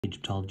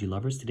Egyptology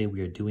lovers, today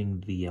we are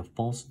doing the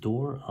false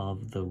door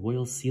of the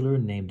royal sealer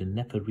named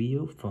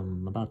Neferiu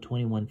from about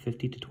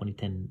 2150 to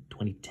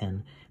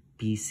 2010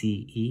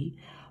 BCE.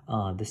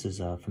 This is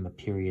from a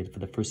period for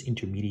the first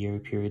intermediary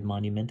period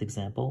monument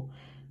example.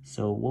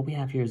 So what we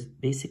have here is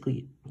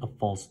basically a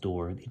false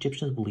door. The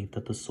Egyptians believed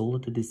that the soul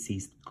of the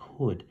deceased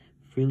could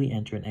freely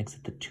enter and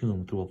exit the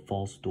tomb through a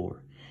false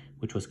door,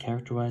 which was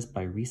characterized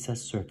by a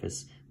recessed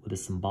surface with a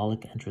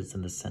symbolic entrance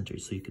in the center.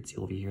 So you can see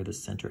over here the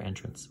center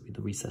entrance with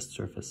the recessed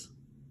surface.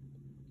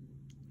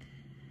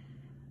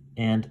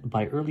 And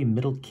by early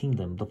Middle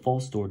Kingdom, the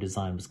false door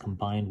design was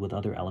combined with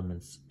other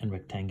elements and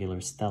rectangular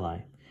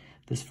stelae.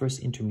 This first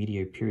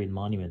intermediary period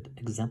monument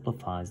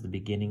exemplifies the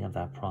beginning of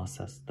that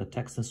process. The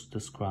text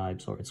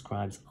describes or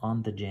inscribes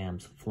on the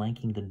jambs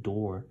flanking the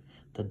door,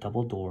 the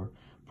double door,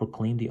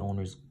 proclaim the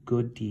owner's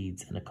good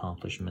deeds and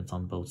accomplishments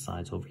on both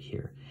sides over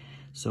here.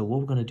 So what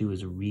we're going to do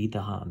is read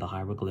the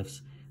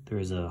hieroglyphs. There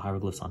is a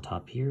hieroglyphs on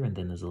top here, and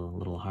then there's a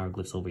little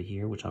hieroglyphs over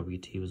here, which I'll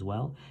read to you as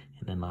well.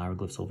 And then the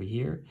hieroglyphs over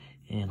here,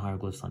 and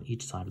hieroglyphs on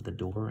each side of the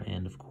door.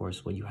 And of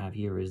course, what you have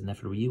here is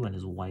Neferiu and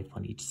his wife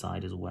on each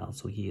side as well.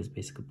 So he is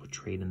basically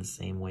portrayed in the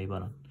same way,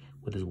 but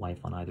with his wife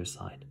on either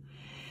side.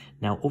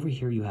 Now over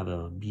here, you have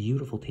a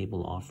beautiful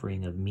table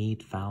offering of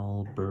meat,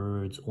 fowl,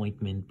 birds,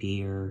 ointment,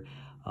 beer,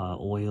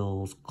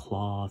 oils,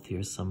 cloth.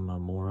 Here's some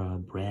more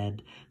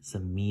bread,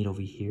 some meat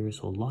over here.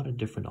 So a lot of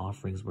different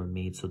offerings were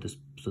made so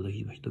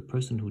the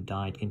person who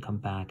died can come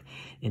back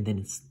and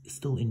then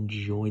still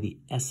enjoy the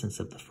essence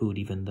of the food,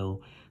 even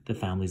though the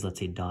families, let's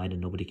say, died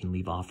and nobody can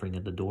leave offering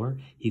at the door.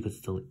 He could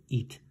still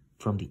eat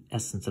from the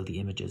essence of the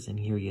images. And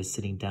here he is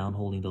sitting down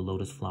holding the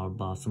lotus flower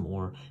blossom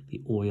or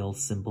the oil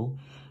symbol,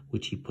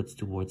 which he puts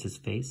towards his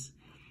face.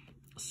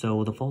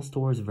 So the false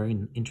door is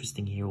very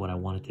interesting here. What I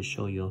wanted to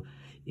show you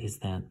is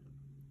that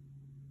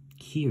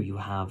here you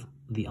have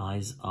the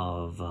eyes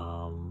of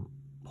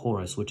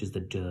Horus, which is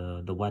the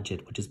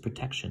𝓂𝐴𝑓, which is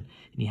protection.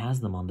 And he has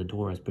them on the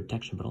door as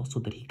protection, but also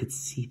that he could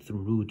see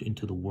through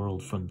into the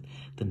world from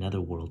the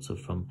netherworld. So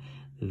from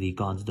the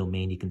God's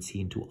domain, you can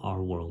see into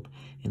our world.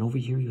 And over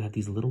here, you have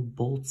these little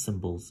bolt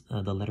symbols,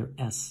 the letter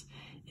S.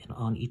 And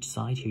on each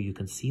side here, you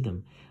can see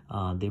them.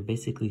 They're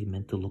basically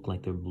meant to look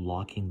like they're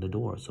locking the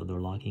door. So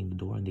they're locking the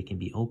door and they can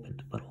be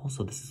opened. But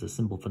also, this is a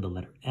symbol for the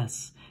letter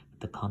S,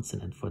 the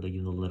consonant for the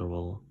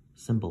unilateral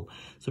symbol.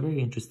 So very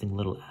interesting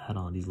little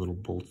add-on, these little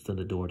bolts to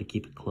the door to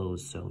keep it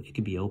closed so it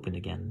can be opened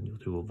again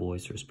through a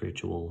voice or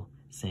spiritual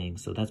saying.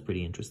 So that's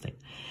pretty interesting.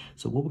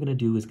 So what we're going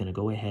to do is going to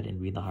go ahead and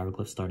read the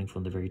hieroglyphs starting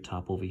from the very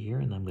top over here,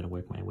 and I'm going to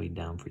work my way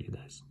down for you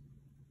guys.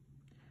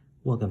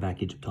 Welcome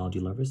back, Egyptology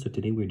lovers. So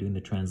today we're doing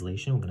the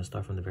translation. We're going to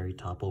start from the very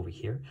top over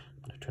here.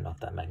 I'm going to turn off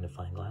that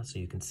magnifying glass so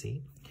you can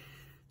see.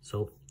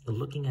 So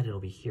looking at it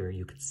over here,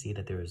 you can see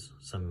that there's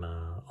some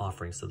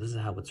offerings. So this is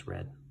how it's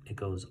read. It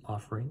goes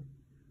offering,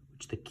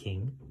 which the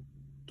king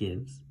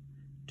gives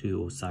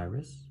to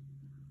Osiris,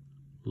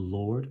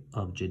 Lord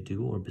of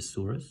Jeddu or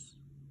Besurus,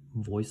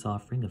 voice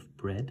offering of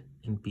bread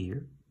and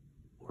beer,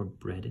 or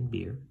bread and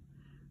beer,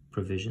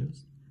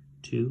 provisions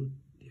to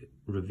the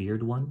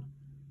revered one,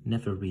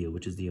 Neferiu,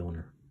 which is the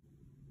owner.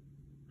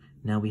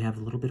 Now we have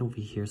a little bit over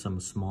here, some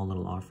small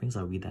little offerings.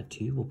 I'll read that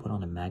to you. We'll put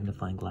on a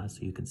magnifying glass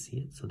so you can see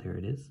it. So there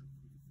it is.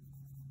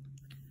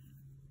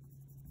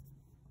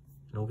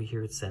 And over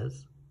here it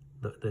says,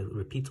 it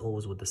repeats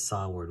always with the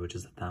sa word, which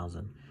is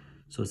 1,000.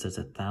 So it says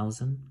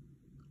 1,000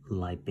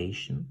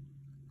 libation.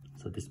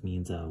 So this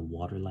means a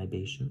water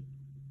libation.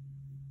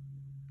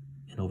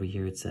 And over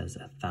here it says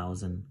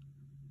 1,000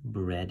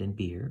 bread and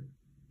beer.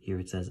 Here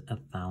it says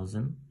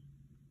 1,000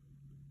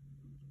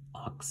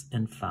 ox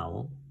and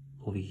fowl.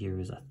 Over here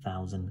is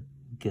 1,000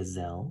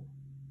 gazelle,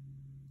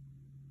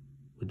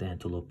 with the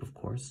antelope, of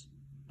course,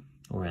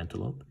 or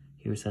antelope.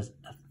 Here it says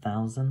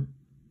 1,000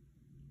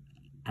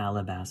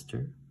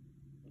 alabaster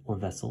or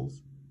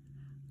vessels,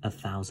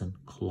 1,000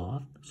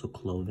 cloth, so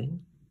clothing.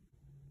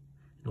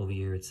 And over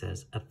here it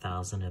says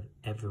 1,000 of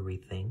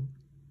everything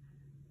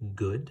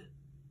good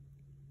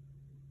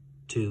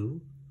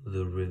to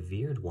the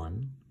revered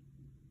one,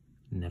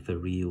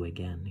 Neferiu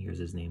again. Here's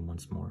his name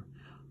once more.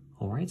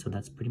 All right, so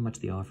that's pretty much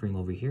the offering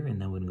over here.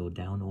 And then we're gonna go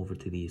down over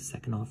to the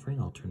second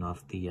offering. I'll turn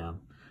off the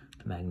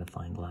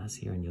magnifying glass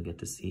here and you'll get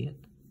to see it.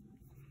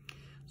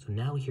 So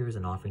now here is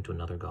an offering to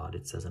another god.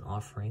 It says an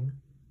offering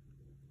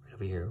right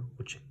over here,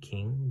 which a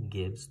king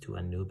gives to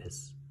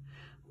Anubis,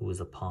 who is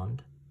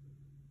upon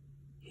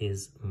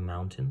his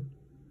mountain,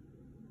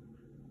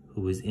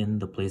 who is in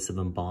the place of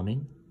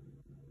embalming,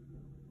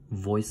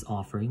 voice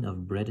offering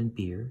of bread and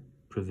beer,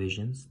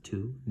 provisions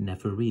to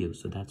Neferiu.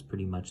 So that's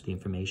pretty much the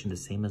information, the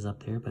same as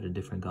up there, but a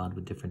different god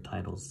with different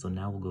titles. So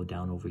now we'll go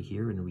down over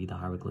here and read the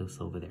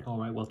hieroglyphs over there. All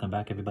right, welcome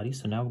back, everybody.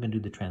 So now we're going to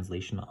do the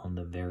translation on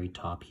the very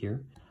top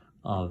here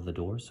of the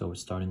door. So we're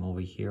starting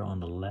over here on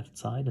the left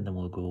side, and then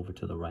we'll go over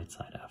to the right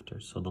side after.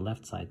 So the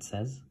left side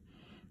says,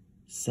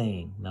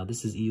 saying, now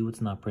this is EU,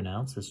 it's not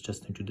pronounced, it's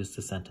just introduced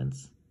the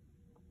sentence.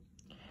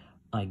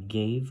 I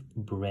gave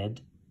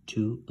bread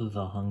to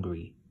the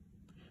hungry.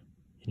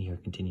 And here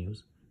it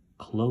continues.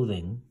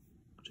 Clothing,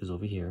 which is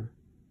over here,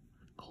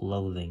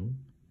 clothing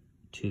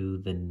to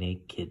the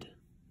naked.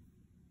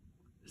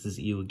 This is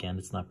𝑓 again,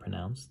 it's not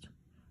pronounced.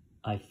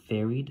 I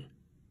ferried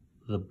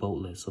the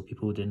boatless, so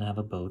people who didn't have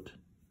a boat,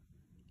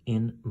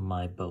 in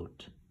my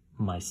boat,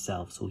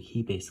 myself. So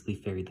he basically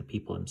ferried the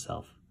people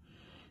himself.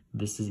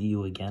 This is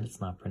𝑓 again,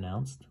 it's not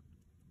pronounced.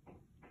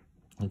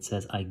 It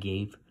says, I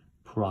gave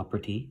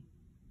property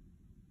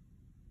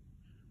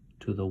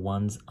to the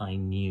ones I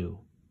knew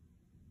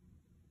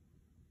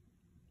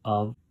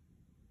of,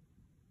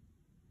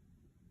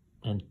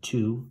 and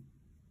to,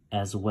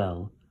 as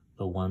well,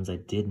 the ones I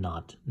did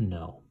not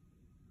know.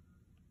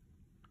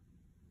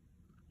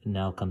 And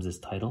now comes this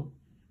title,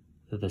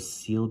 the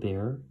seal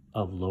bearer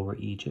of Lower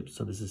Egypt.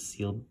 So this is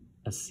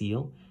a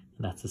seal,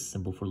 and that's a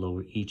symbol for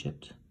Lower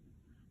Egypt.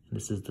 And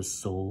this is the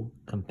sole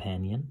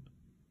companion,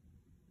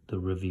 the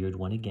revered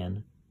one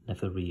again,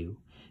 Neferiu.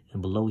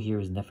 And below here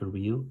is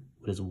Neferiu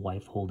with his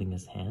wife holding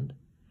his hand.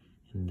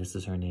 And this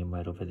is her name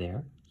right over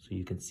there, so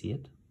you can see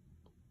it.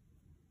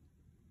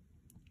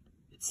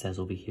 It says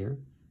over here,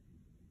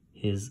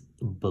 his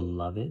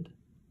beloved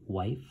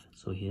wife.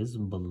 So his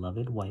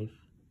beloved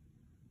wife,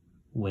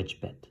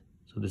 𝓂𝐝𝑓𝐷.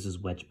 So this is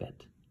𝓂𝐝𝐻.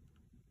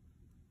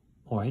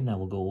 All right, now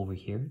we'll go over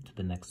here to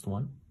the next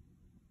one.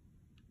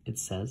 It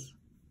says,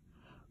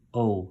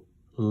 O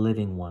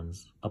living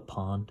ones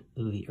upon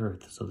the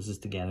earth. So this is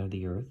to gather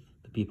the earth,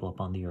 the people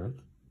upon the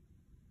earth.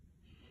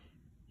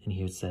 And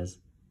here it says,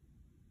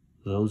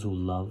 those who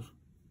love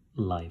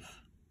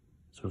life.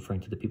 So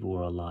referring to the people who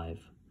are alive.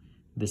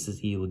 This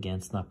is 𝑓 again,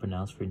 it's not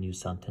pronounced for a new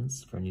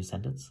sentence, And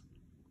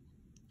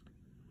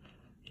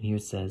here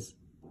it says,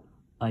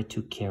 I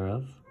took care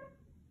of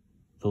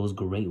those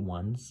great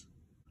ones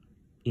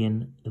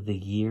in the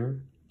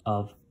year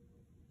of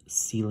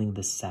sealing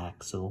the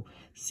sack. So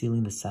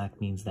sealing the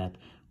sack means that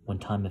when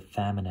time of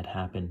famine had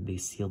happened, they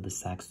sealed the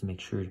sacks to make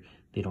sure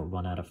they don't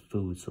run out of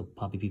food. So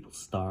probably people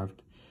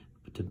starved,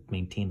 but to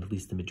maintain at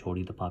least the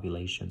majority of the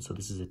population. So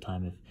this is a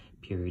time of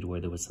period where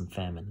there was some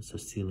famine. So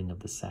sealing of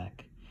the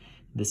sack.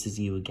 This is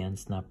𝑓 again,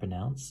 it's not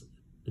pronounced.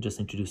 It just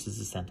introduces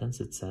the sentence.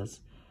 It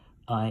says,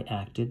 I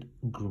acted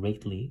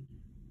greatly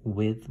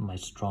with my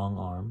strong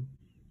arm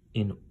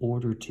in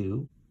order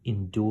to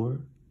endure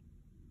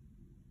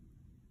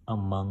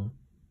among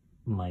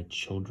my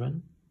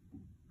children.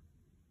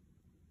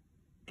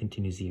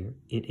 Continues here.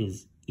 It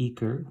is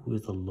𝑓𝐻, who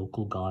is the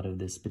local god of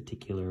this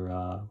particular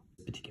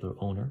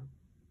owner,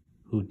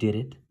 who did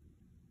it,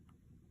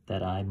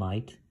 that I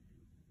might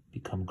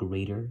become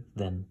greater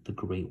than the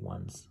great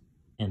ones.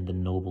 And the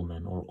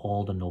noblemen, or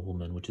all the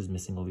noblemen, which is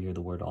missing over here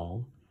the word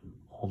all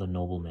the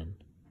noblemen,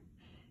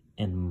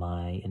 and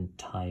my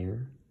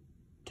entire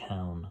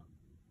town.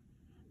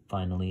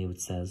 Finally,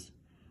 it says,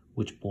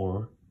 which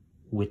bore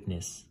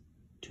witness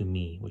to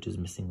me, which is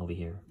missing over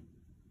here.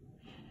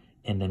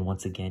 And then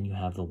once again, you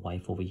have the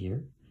wife over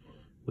here,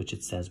 which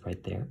it says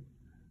right there.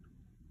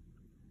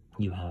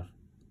 You have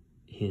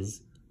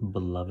his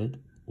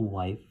beloved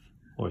wife,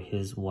 or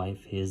his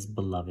wife, his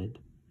beloved,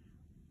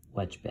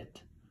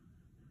 𝓂𝐝𝐻.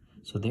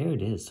 So there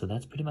it is. So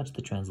that's pretty much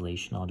the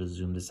translation. I'll just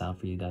zoom this out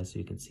for you guys so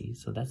you can see.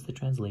 So that's the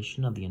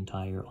translation of the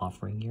entire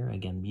offering here.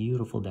 Again,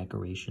 beautiful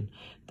decoration.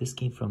 This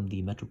came from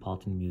the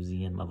Metropolitan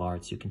Museum of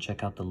Arts. You can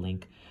check out the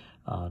link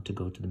to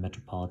go to the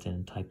Metropolitan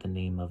and type the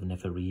name of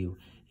Neferiu,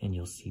 and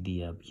you'll see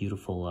the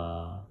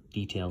beautiful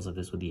details of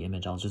this with the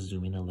image. I'll just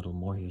zoom in a little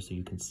more here so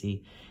you can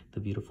see the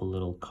beautiful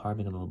little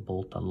carving of a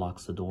bolt that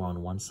locks the door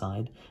on one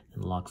side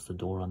and locks the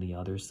door on the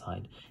other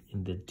side,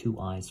 and the two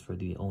eyes for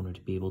the owner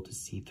to be able to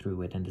see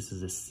through it. And this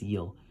is a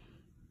seal,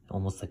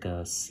 almost like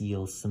a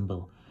seal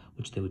symbol,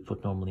 which they would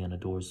put normally on a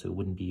door so it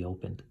wouldn't be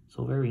opened.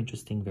 So very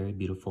interesting, very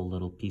beautiful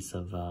little piece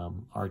of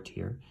art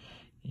here.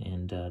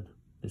 And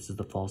this is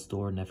the false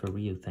door,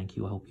 Neferiu. Thank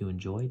you. I hope you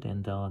enjoyed,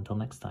 and until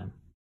next time.